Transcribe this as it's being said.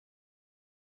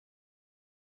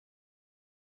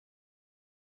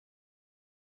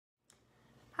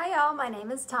Hi y'all, my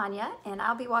name is Tanya and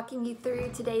I'll be walking you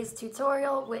through today's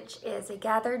tutorial, which is a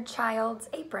gathered child's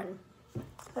apron.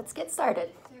 Let's get started.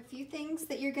 So a few things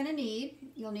that you're going to need.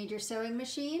 You'll need your sewing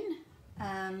machine,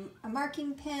 a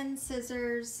marking pen,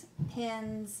 scissors,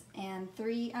 pins, and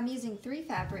I'm using three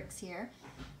fabrics here.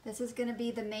 This is going to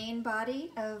be the main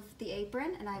body of the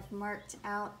apron, and I've marked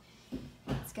out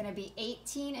it's going to be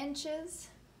 18 inches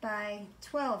by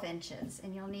 12 inches,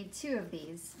 and you'll need two of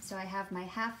these. So I have my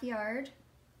half yard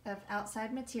of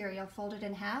outside material folded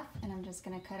in half, and I'm just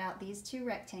going to cut out these two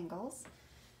rectangles.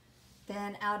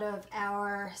 Then out of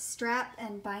our strap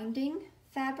and binding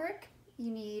fabric, you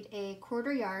need a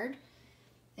 1/4 yard,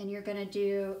 and you're going to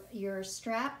do your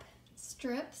strap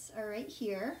strips are right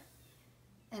here,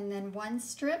 and then one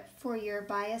strip for your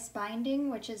bias binding,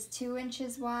 which is 2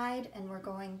 inches wide, and we're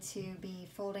going to be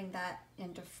folding that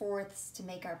into fourths to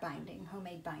make our binding,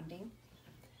 homemade binding.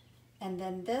 And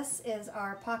then this is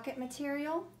our pocket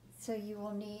material, so you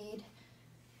will need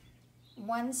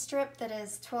one strip that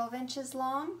is 12 inches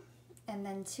long, and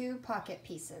then two pocket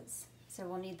pieces. So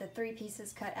we'll need the 3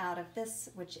 pieces cut out of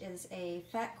this, which is a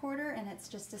fat quarter, and it's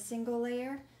just a single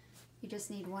layer. You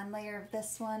just need one layer of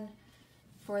this one.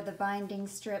 For the binding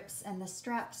strips and the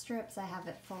strap strips, I have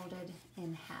it folded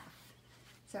in half.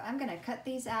 So I'm going to cut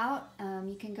these out.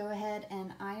 You can go ahead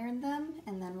and iron them,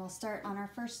 and then we'll start on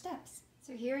our first steps.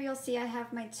 So here you'll see I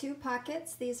have my 2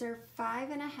 pockets. These are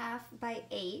 5.5 by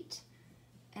 8.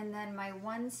 And then my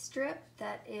one strip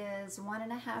that is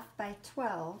 1.5 by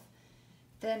 12.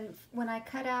 Then when I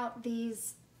cut out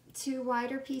these 2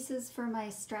 wider pieces for my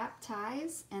strap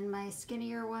ties and my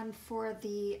skinnier one for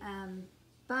the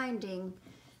binding,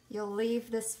 you'll leave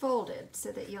this folded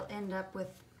so that you'll end up with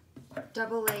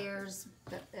double layers,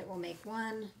 but it will make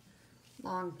one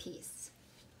long piece.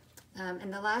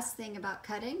 And the last thing about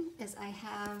cutting is I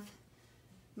have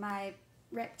my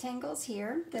rectangles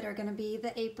here that are going to be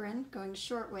the apron going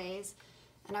short ways,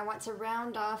 and I want to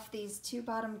round off these 2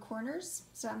 bottom corners,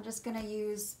 so I'm just going to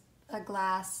use a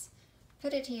glass,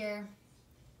 put it here,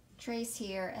 trace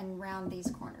here, and round these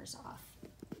corners off.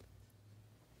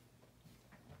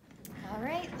 All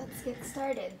right, let's get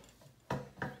started.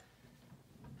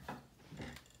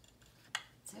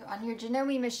 So on your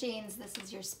Janome machines, this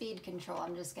is your speed control.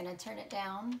 I'm just going to turn it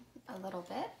down a little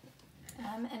bit.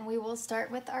 And we will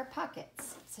start with our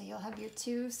pockets. So you'll have your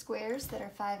 2 squares that are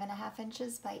 5.5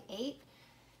 inches by 8,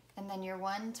 and then your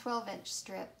one 12-inch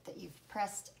strip that you've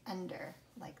pressed under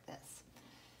like this.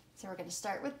 So we're going to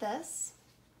start with this,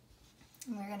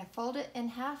 and we're going to fold it in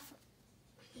half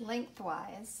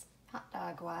lengthwise, hot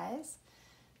dog wise,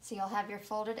 so you'll have your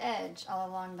folded edge all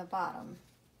along the bottom.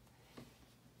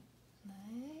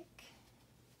 Like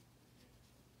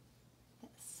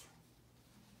this.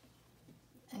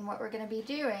 And what we're going to be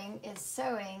doing is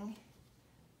sewing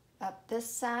up this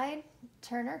side,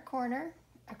 turn our corner,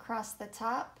 across the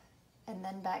top, and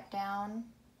then back down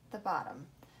the bottom.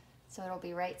 So it'll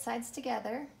be right sides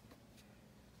together,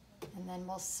 and then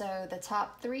we'll sew the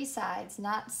top 3 sides,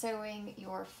 not sewing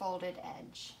your folded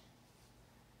edge.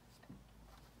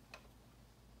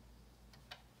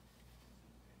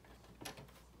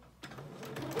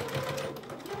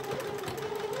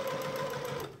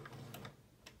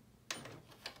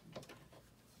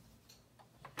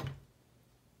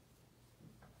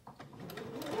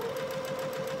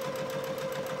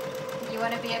 You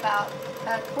want to be about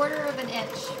 1/4 of an inch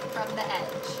from the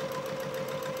edge.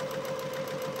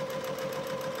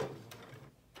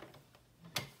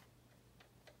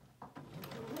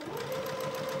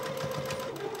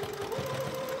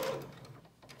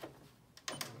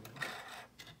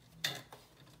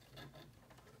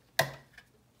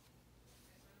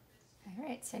 All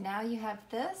right, so now you have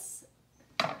this.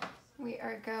 We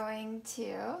are going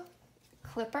to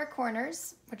clip our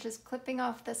corners, which is clipping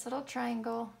off this little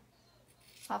triangle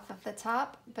off of the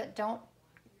top, but don't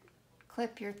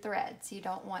clip your threads. You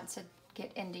don't want to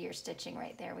get into your stitching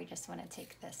right there. We just want to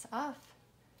take this off.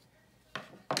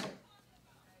 And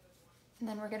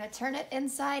then we're going to turn it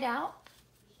inside out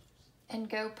and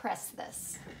go press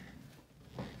this.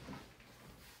 All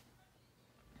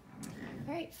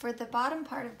right, for the bottom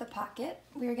part of the pocket,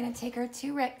 we're going to take our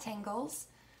 2 rectangles,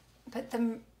 put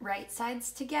them right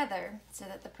sides together so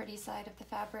that the pretty side of the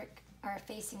fabric are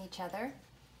facing each other.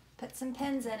 Put some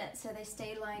pins in it so they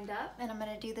stay lined up, and I'm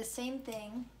going to do the same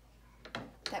thing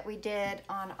that we did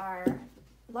on our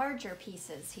larger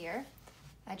pieces here.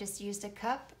 I just used a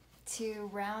cup to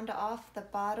round off the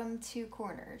bottom 2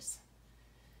 corners.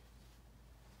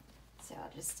 So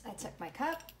I took my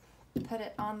cup, put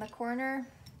it on the corner,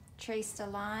 traced a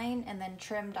line, and then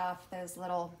trimmed off those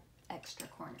little extra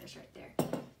corners right there.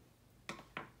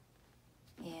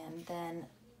 And then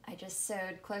I just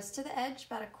sewed close to the edge,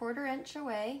 about 1/4 inch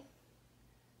away,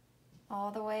 all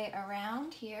the way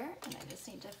around here, and I just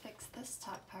need to fix this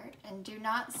top part, and do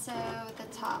not sew the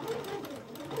top.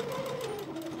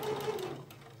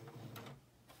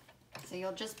 So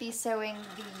you'll just be sewing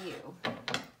the U.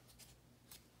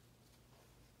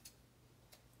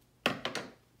 All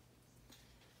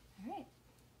right,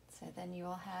 so then you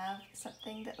will have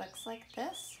something that looks like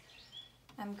this.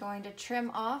 I'm going to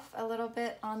trim off a little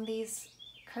bit on these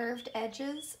curved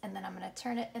edges, and then I'm going to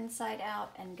turn it inside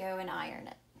out and go and iron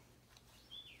it.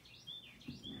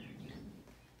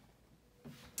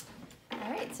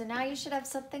 All right, so now you should have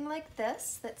something like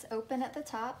this that's open at the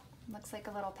top. Looks like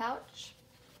a little pouch,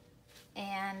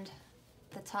 and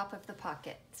the top of the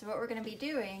pocket. So what we're going to be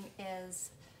doing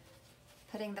is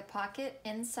putting the pocket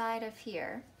inside of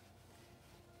here,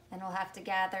 and we'll have to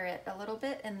gather it a little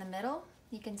bit in the middle.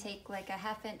 You can take like a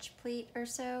 1/2 inch pleat or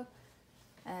so.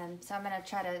 So I'm going to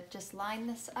try to just line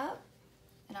this up,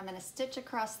 and I'm going to stitch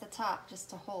across the top just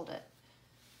to hold it.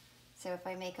 So if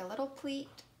I make a little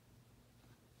pleat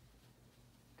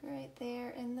right there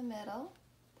in the middle,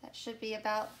 that should be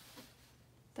about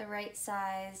the right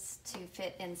size to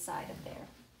fit inside of there.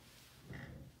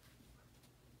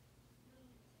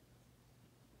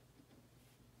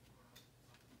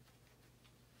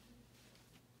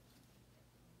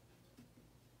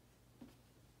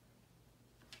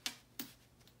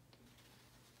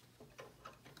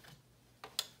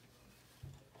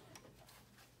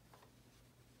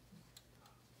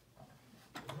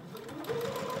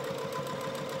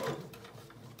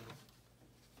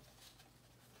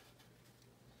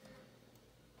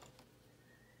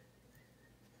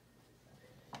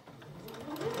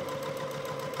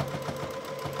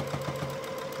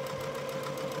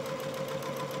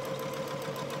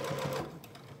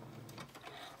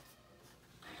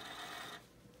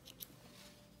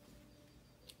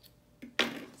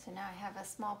 So now I have a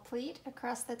small pleat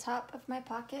across the top of my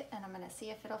pocket, and I'm going to see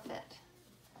if it'll fit.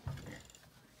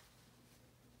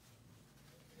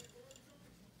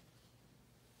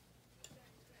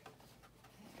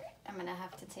 I'm going to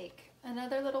have to take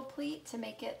another little pleat to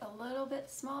make it a little bit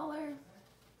smaller,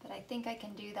 but I think I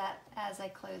can do that as I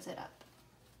close it up.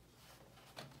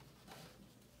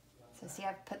 So see,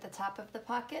 I've put the top of the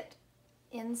pocket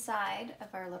inside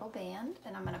of our little band,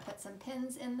 and I'm going to put some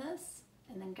pins in this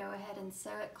and then go ahead and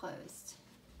sew it closed.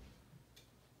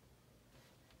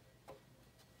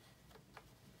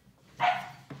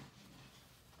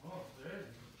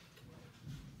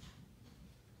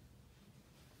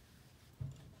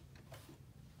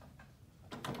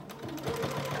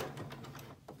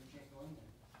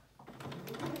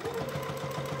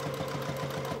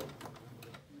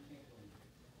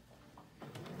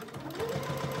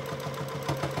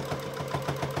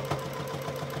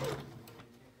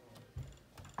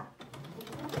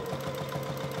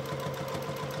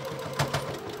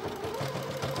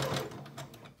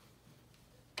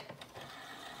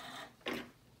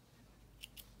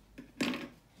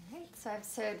 So I've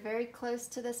sewed very close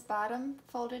to this bottom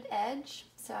folded edge,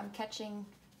 so I'm catching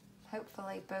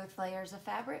hopefully both layers of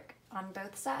fabric on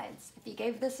both sides. If you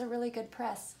gave this a really good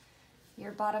press,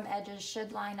 your bottom edges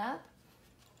should line up.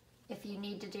 If you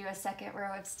need to do a second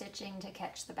row of stitching to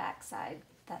catch the back side,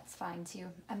 that's fine too.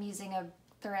 I'm using a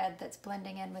thread that's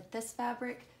blending in with this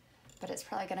fabric, but it's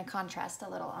probably going to contrast a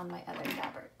little on my other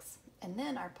fabrics. And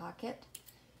then our pocket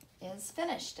is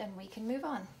finished and we can move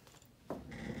on.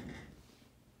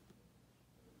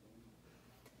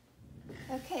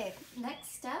 Okay,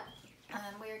 next step,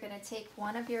 we are going to take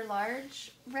one of your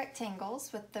large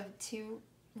rectangles with the 2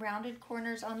 rounded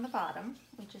corners on the bottom.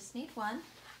 We just need one.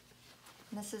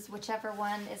 And this is whichever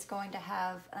one is going to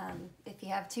have, if you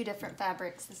have 2 different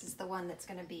fabrics, this is the one that's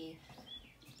going to be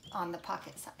on the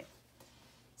pocket side.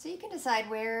 So you can decide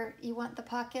where you want the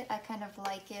pocket. I kind of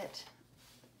like it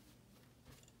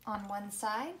on one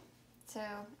side, so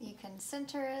you can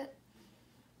center it.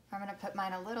 I'm going to put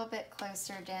mine a little bit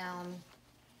closer down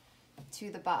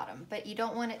to the bottom, but you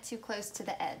don't want it too close to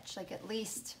the edge, like at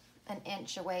least an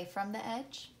inch away from the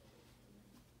edge.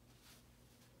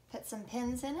 Put some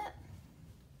pins in it.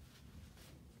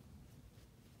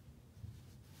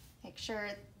 Make sure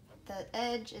the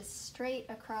edge is straight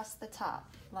across the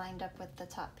top, lined up with the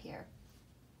top here.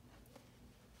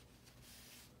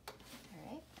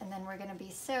 All right, and then we're going to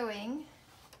be sewing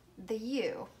the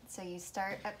U. So you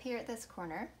start up here at this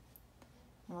corner,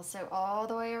 and we'll sew all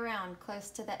the way around close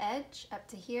to the edge up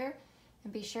to here,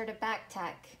 and be sure to back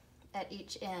tack at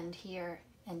each end here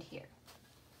and here.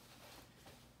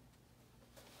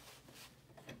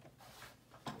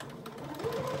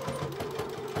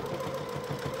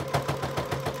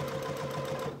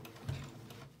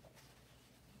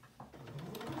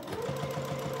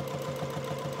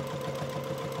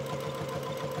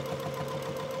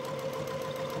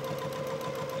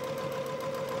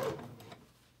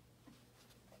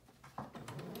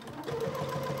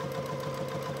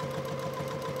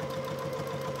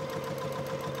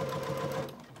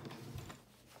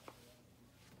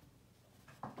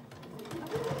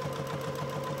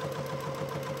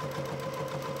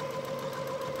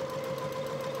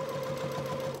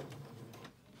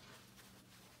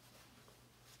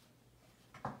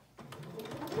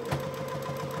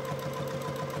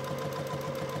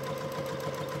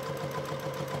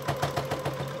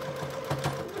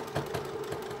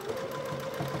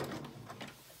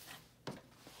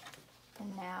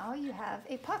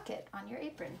 a pocket on your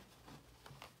apron.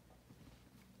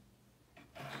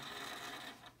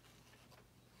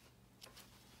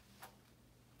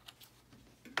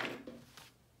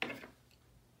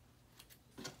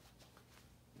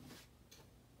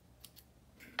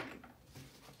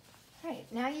 All right,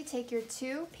 now you take your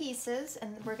two pieces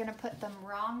and we're going to put them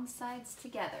wrong sides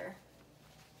together.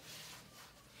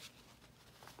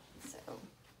 So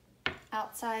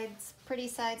outsides, pretty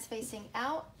sides facing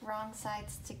out, wrong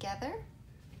sides together.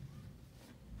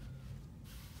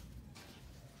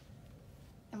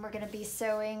 And we're going to be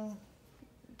sewing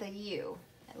the U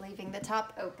and leaving the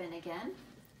top open again.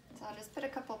 So I'll just put a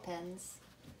couple pins.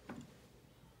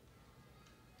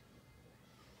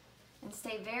 And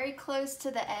stay very close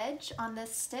to the edge on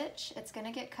this stitch. It's going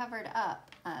to get covered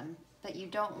up, but you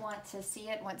don't want to see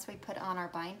it once we put on our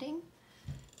binding.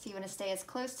 So you want to stay as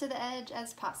close to the edge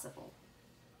as possible.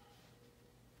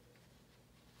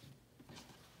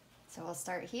 So we'll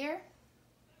start here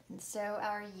and sew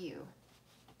our U.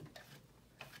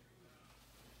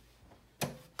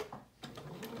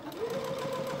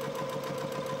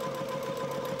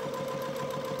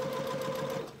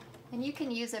 And you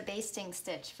can use a basting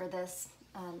stitch for this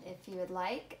if you would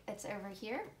like. It's over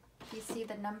here. If you see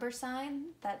the number sign,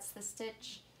 that's the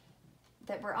stitch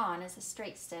that we're on, is a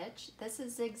straight stitch. This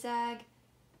is zigzag,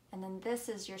 and then this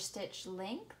is your stitch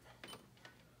length.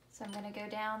 So I'm going to go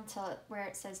down till where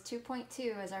it says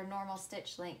 2.2 is our normal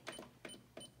stitch length.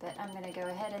 But I'm going to go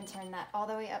ahead and turn that all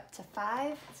the way up to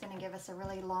 5. It's going to give us a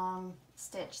really long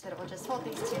stitch that will just hold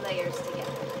these two layers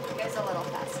together. It goes a little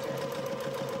faster.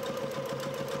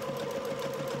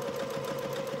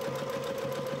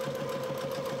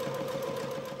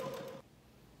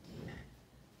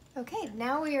 Okay,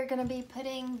 now we are going to be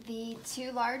putting the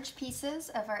two large pieces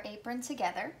of our apron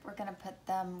together. We're going to put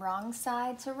them wrong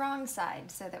side to wrong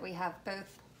side so that we have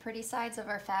both pretty sides of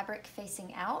our fabric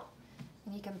facing out.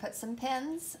 And you can put some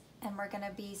pins, and we're going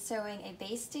to be sewing a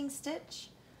basting stitch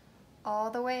all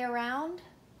the way around,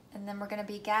 and then we're going to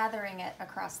be gathering it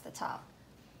across the top.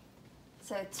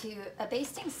 So a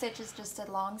basting stitch is just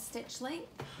a long stitch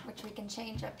length, which we can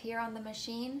change up here on the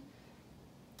machine.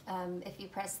 If you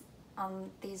press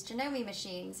on these Janome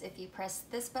machines, if you press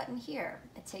this button here,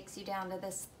 it takes you down to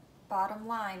this bottom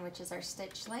line, which is our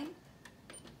stitch length.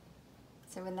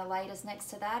 So when the light is next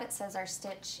to that, it says our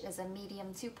stitch is a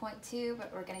medium 2.2,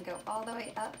 but we're going to go all the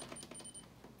way up,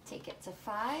 take it to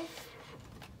 5.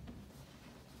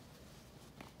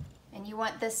 And you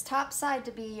want this top side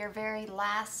to be your very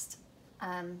last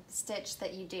stitch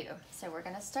that you do. So we're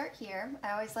going to start here.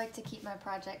 I always like to keep my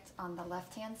project on the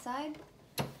left-hand side.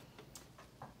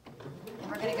 And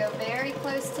we're going to go very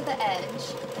close to the edge,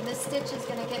 and this stitch is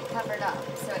going to get covered up,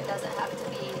 so it doesn't have to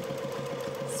be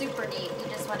super neat. You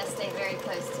just want to stay very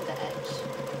close to the edge.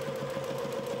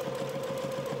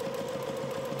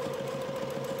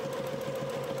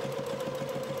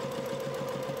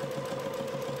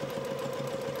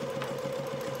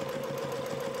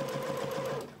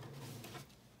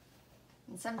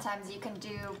 And sometimes you can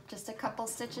do just a couple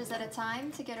stitches at a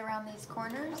time to get around these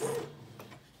corners.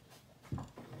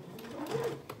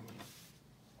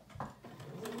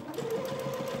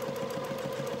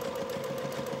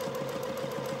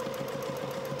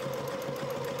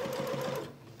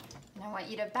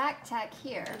 You to back tack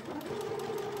here,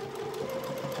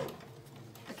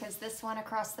 because this one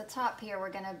across the top here, we're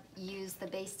going to use the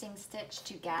basting stitch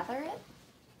to gather it.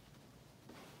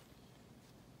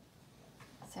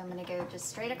 So I'm going to go just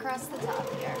straight across the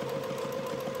top here.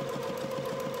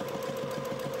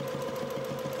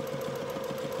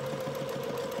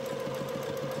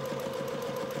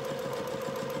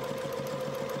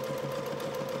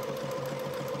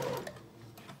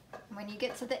 When you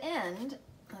get to the end,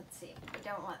 let's see, we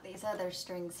don't want these other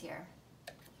strings here.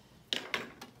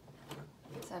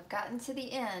 So I've gotten to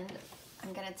the end.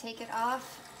 I'm going to take it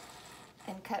off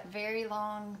and cut very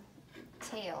long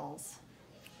tails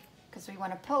because we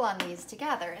want to pull on these to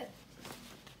gather it.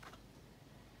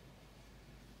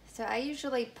 So I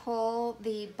usually pull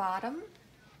the bottom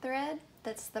thread,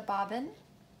 that's the bobbin.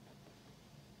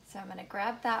 So I'm going to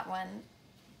grab that one,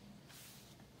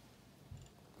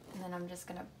 and then I'm just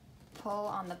going to pull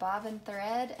on the bobbin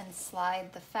thread and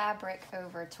slide the fabric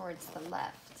over towards the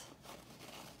left.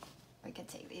 We can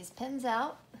take these pins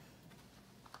out.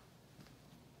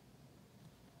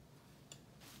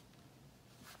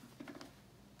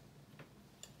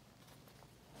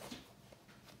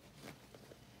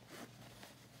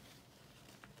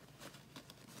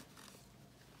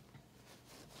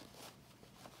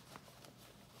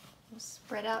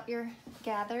 Spread out your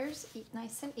gathers,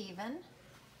 nice and even.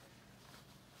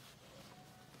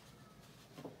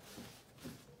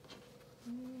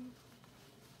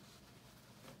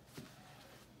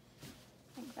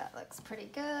 I think that looks pretty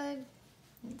good.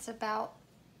 It's about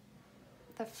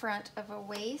the front of a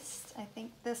waist. I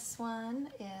think this one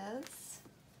is.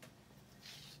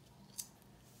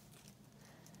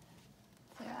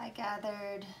 So I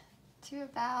gathered to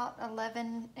about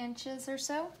 11 inches or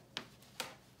so.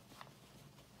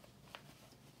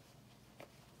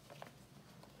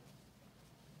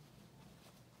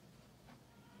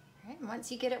 And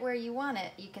once you get it where you want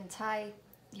it, you can tie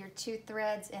your 2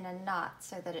 threads in a knot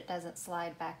so that it doesn't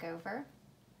slide back over.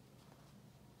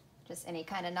 Just any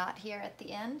kind of knot here at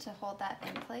the end to hold that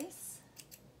in place.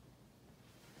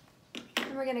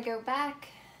 And we're going to go back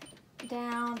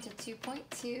down to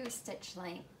 2.2 stitch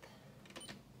length.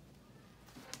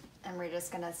 And we're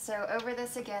just going to sew over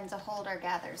this again to hold our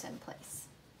gathers in place.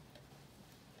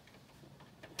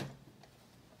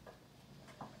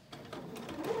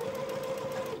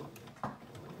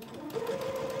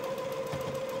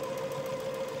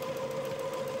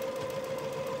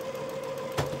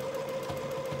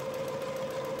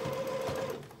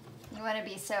 You want to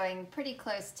be sewing pretty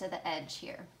close to the edge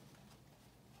here.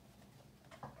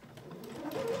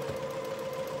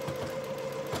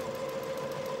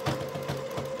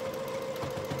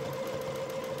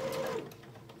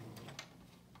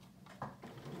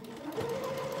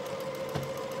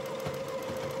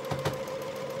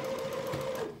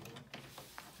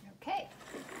 Okay.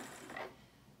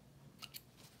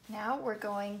 Now we're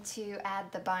going to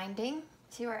add the binding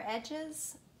to our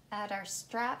edges. Add our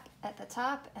strap at the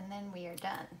top, and then we are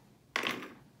done.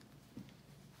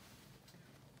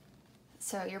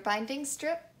 So your binding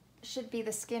strip should be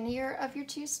the skinnier of your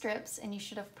 2 strips, and you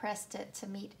should have pressed it to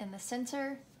meet in the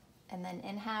center and then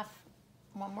in half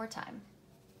one more time.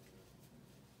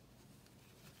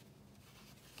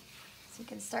 So you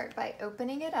can start by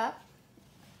opening it up,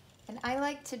 and I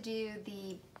like to do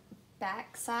the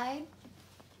back side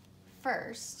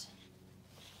first.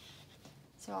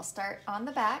 So I'll start on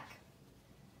the back,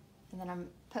 and then I'm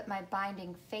put my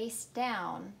binding face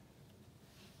down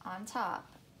on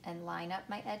top and line up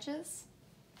my edges.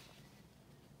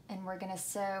 And we're going to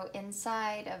sew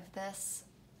inside of this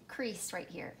crease right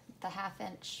here, the 1/2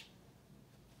 inch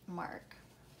mark.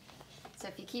 So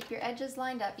if you keep your edges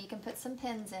lined up, you can put some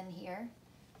pins in here.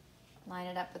 Line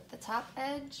it up with the top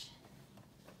edge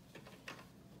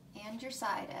and your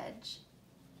side edge.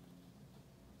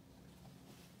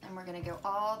 And we're going to go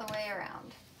all the way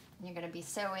around. And you're going to be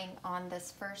sewing on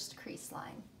this first crease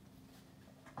line.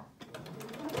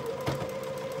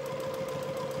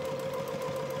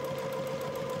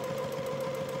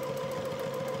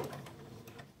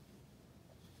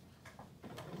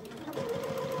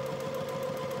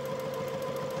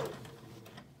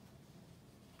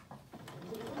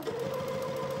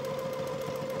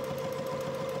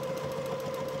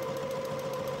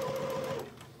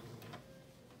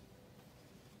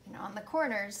 On the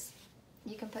corners,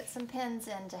 you can put some pins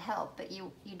in to help, but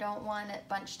you don't want it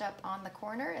bunched up on the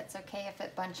corner. It's okay if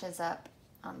it bunches up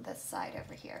on this side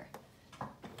over here.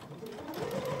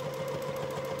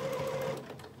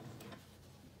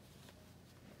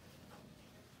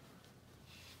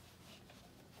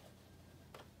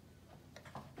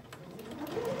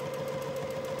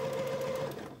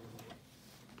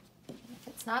 If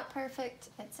it's not perfect,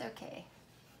 it's okay.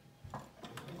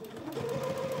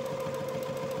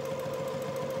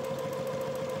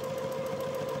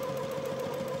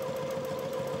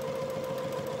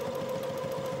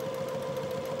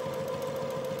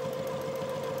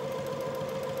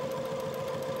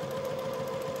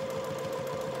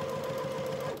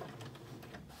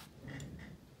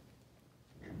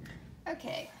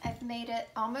 Okay, I've made it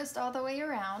almost all the way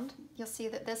around. You'll see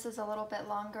that this is a little bit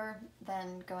longer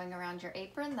than going around your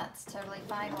apron. That's totally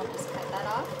fine. We'll just cut that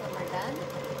off when we're done.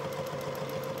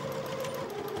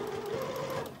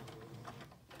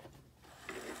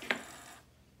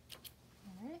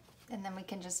 All right, and then we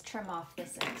can just trim off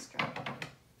this extra.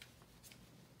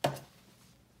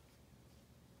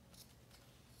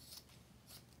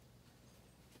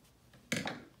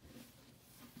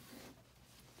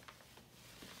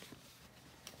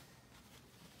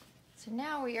 So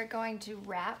now we are going to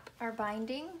wrap our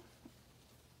binding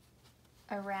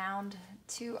around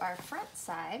to our front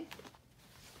side.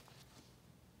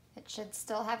 It should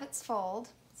still have its fold,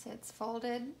 so it's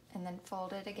folded and then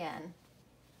folded again.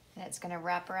 And it's going to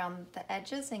wrap around the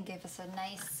edges and give us a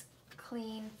nice,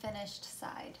 clean, finished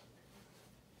side.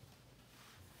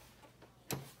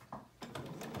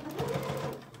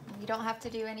 You don't have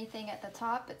to do anything at the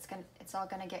top. It's all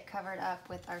going to get covered up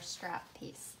with our strap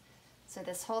piece. So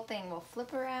this whole thing will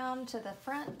flip around to the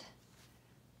front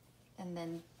and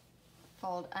then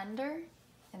fold under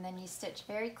and then you stitch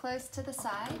very close to the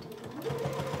side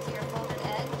to your folded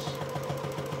edge.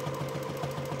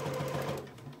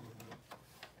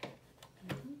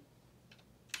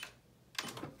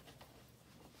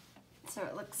 So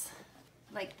it looks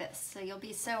like this. So you'll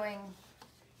be sewing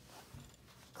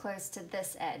close to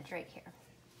this edge right here.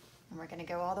 And we're going to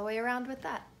go all the way around with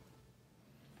that.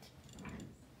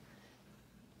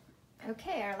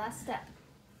 Okay, our last step.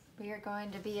 We are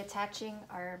going to be attaching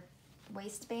our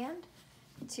waistband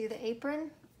to the apron,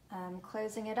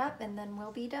 closing it up, and then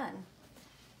we'll be done.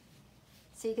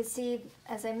 So you can see,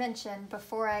 as I mentioned,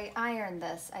 before I ironed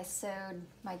this, I sewed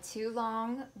my 2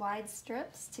 long wide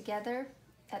strips together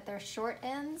at their short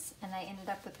ends, and I ended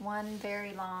up with one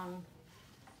very long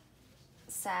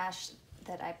sash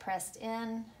that I pressed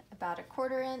in about a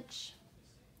 1/4 inch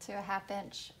to a 1/2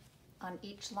 inch on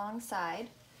each long side.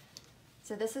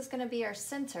 So this is going to be our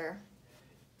center,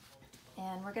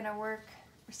 and we're going to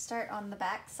start on the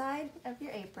back side of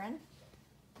your apron,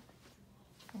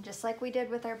 and just like we did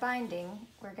with our binding,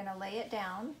 we're going to lay it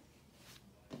down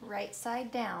right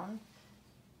side down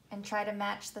and try to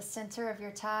match the center of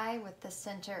your tie with the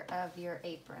center of your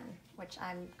apron, which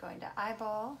I'm going to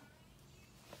eyeball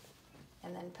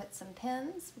and then put some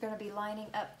pins. We're going to be lining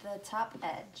up the top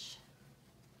edge.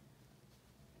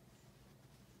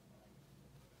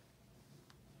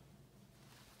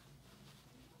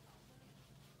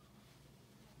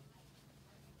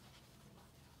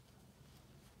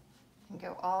 And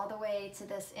go all the way to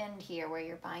this end here where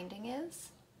your binding is.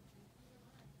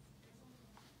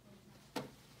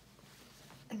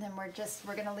 And then we're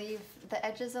going to leave the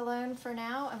edges alone for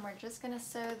now, and we're just going to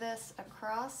sew this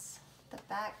across the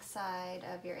back side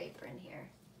of your apron here.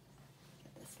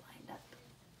 Get this lined up.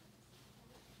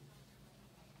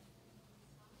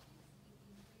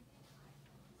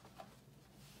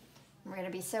 We're going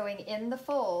to be sewing in the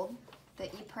fold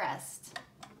that you pressed.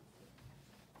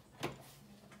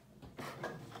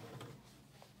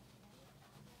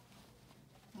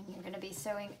 And you're going to be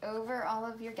sewing over all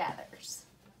of your gathers.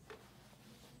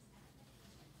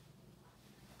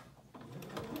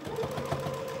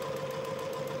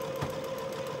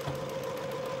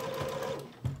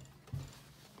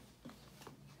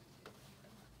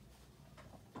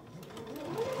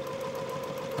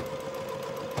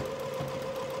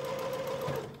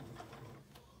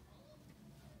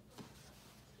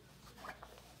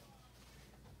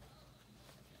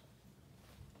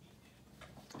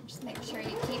 Just make sure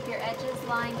you keep your edges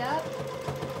lined up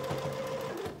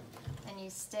and you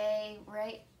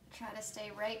try to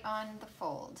stay right on the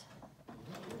fold.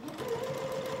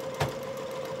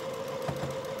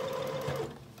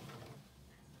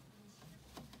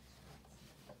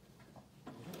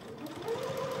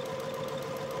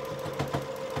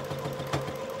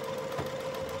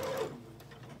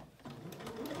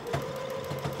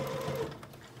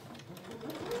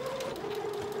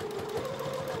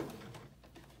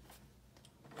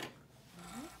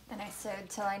 Sewed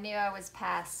till I knew I was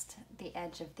past the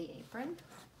edge of the apron.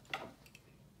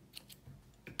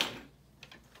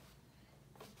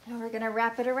 Now we're going to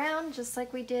wrap it around just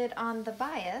like we did on the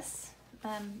bias,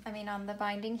 on the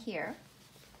binding here.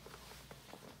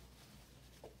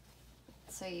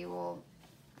 So you will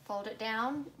fold it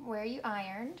down where you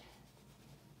ironed,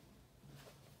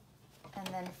 and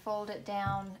then fold it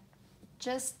down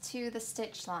just to the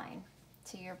stitch line,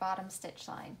 to your bottom stitch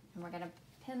line. And we're going to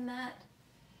pin that.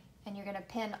 And you're going to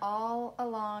pin all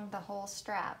along the whole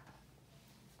strap.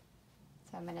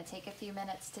 So I'm going to take a few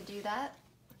minutes to do that.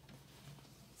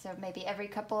 So maybe every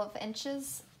couple of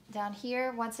inches down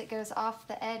here, once it goes off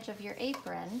the edge of your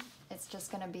apron, it's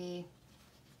just going to be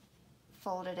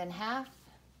folded in half.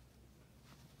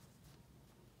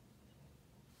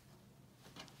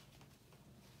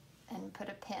 And put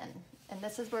a pin. And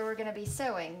this is where we're going to be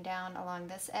sewing down along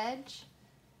this edge.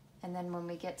 And then when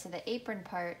we get to the apron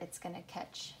part, it's going to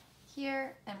catch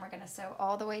here, and we're going to sew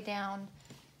all the way down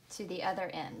to the other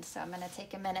end. So I'm going to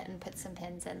take a minute and put some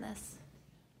pins in this.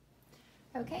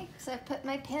 Okay, so I've put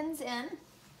my pins in.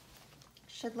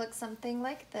 Should look something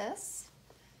like this.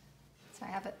 So I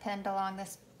have it pinned along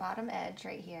this bottom edge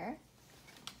right here.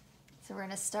 So we're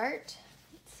going to start,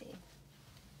 let's see.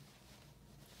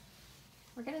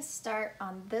 We're going to start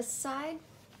on this side,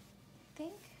 I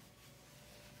think.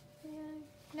 Yeah,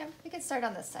 no, we can start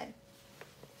on this side.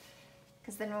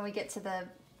 Because then when we get to the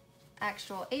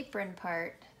actual apron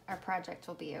part, our project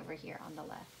will be over here on the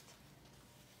left.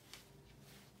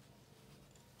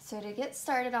 So to get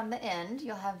started on the end,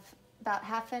 you'll have about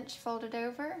 1/2 inch folded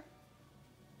over,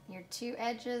 your 2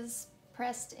 edges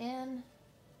pressed in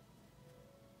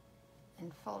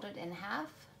and folded in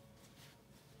half.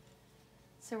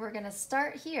 So we're going to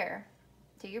start here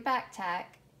do your back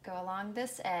tack, go along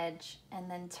this edge, and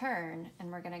then turn,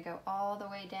 and we're gonna go all the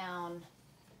way down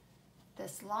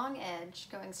this long edge,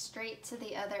 going straight to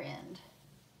the other end.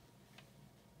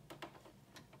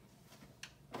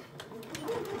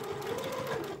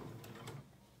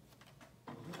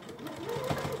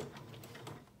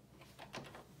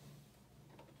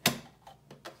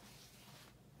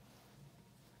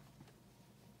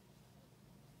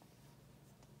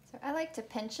 So I like to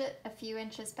pinch it a few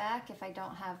inches back if I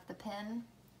don't have the pin,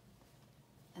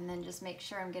 and then just make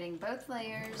sure I'm getting both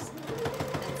layers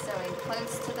and sewing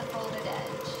close to the folded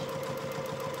edge.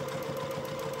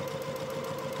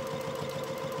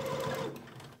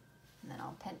 And then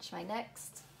I'll pinch my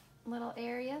next little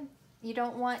area. You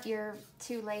don't want your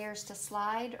 2 layers to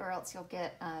slide, or else you'll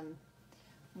get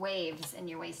waves in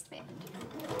your waistband.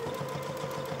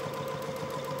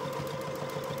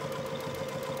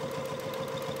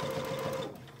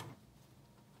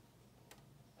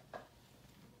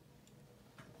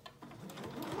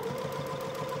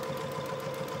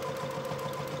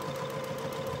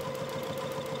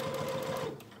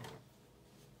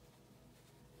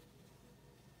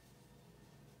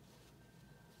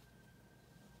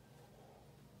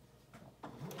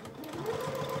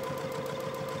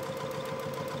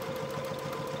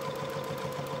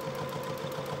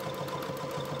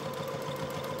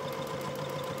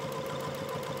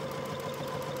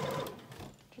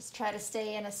 Just try to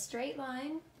stay in a straight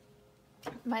line.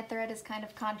 My thread is kind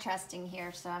of contrasting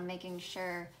here, so I'm making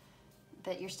sure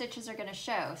that your stitches are going to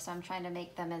show, so I'm trying to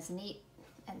make them as neat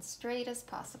and straight as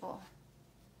possible.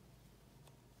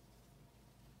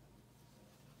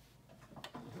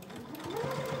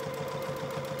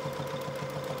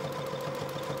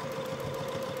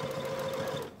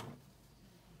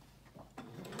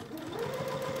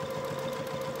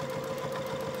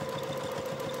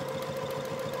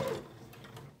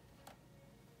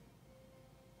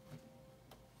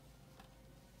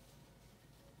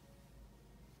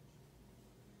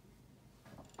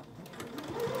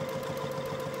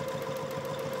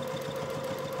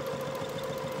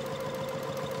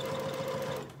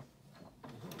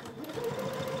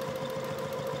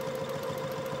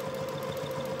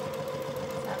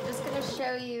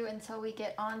 Show you until we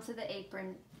get onto the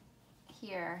apron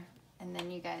here, and then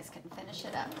you guys can finish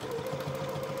it up.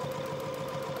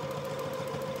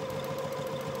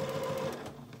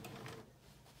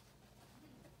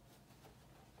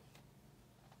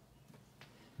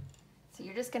 So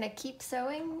you're just going to keep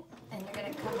sewing, and you're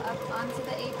going to come up onto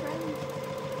the apron,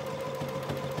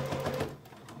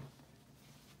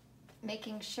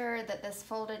 making sure that this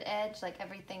folded edge, like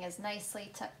everything is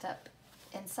nicely tucked up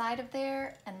inside of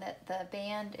there, and that the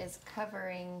band is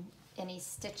covering any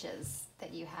stitches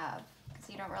that you have, because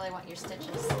you don't really want your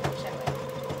stitches showing.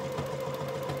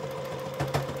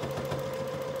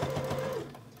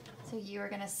 So you are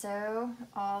going to sew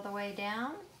all the way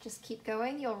down. Just keep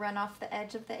going. You'll run off the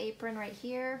edge of the apron right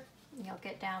here. You'll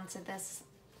get down to this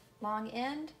long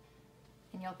end,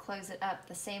 and you'll close it up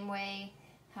the same way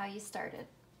how you started,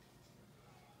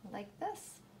 like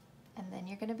this, and then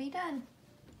you're going to be done.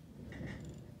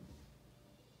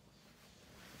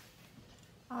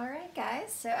 All right,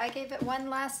 guys, so I gave it one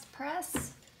last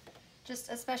press, just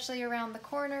especially around the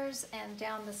corners and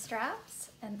down the straps,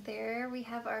 and there we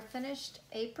have our finished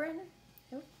apron.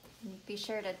 Oop. Be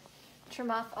sure to trim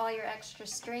off all your extra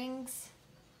strings,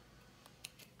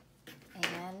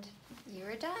 and you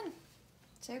are done.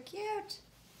 So cute.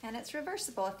 And it's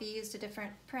reversible if you used a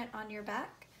different print on your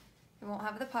back. It won't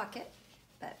have the pocket,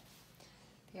 but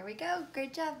there we go.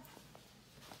 Great job.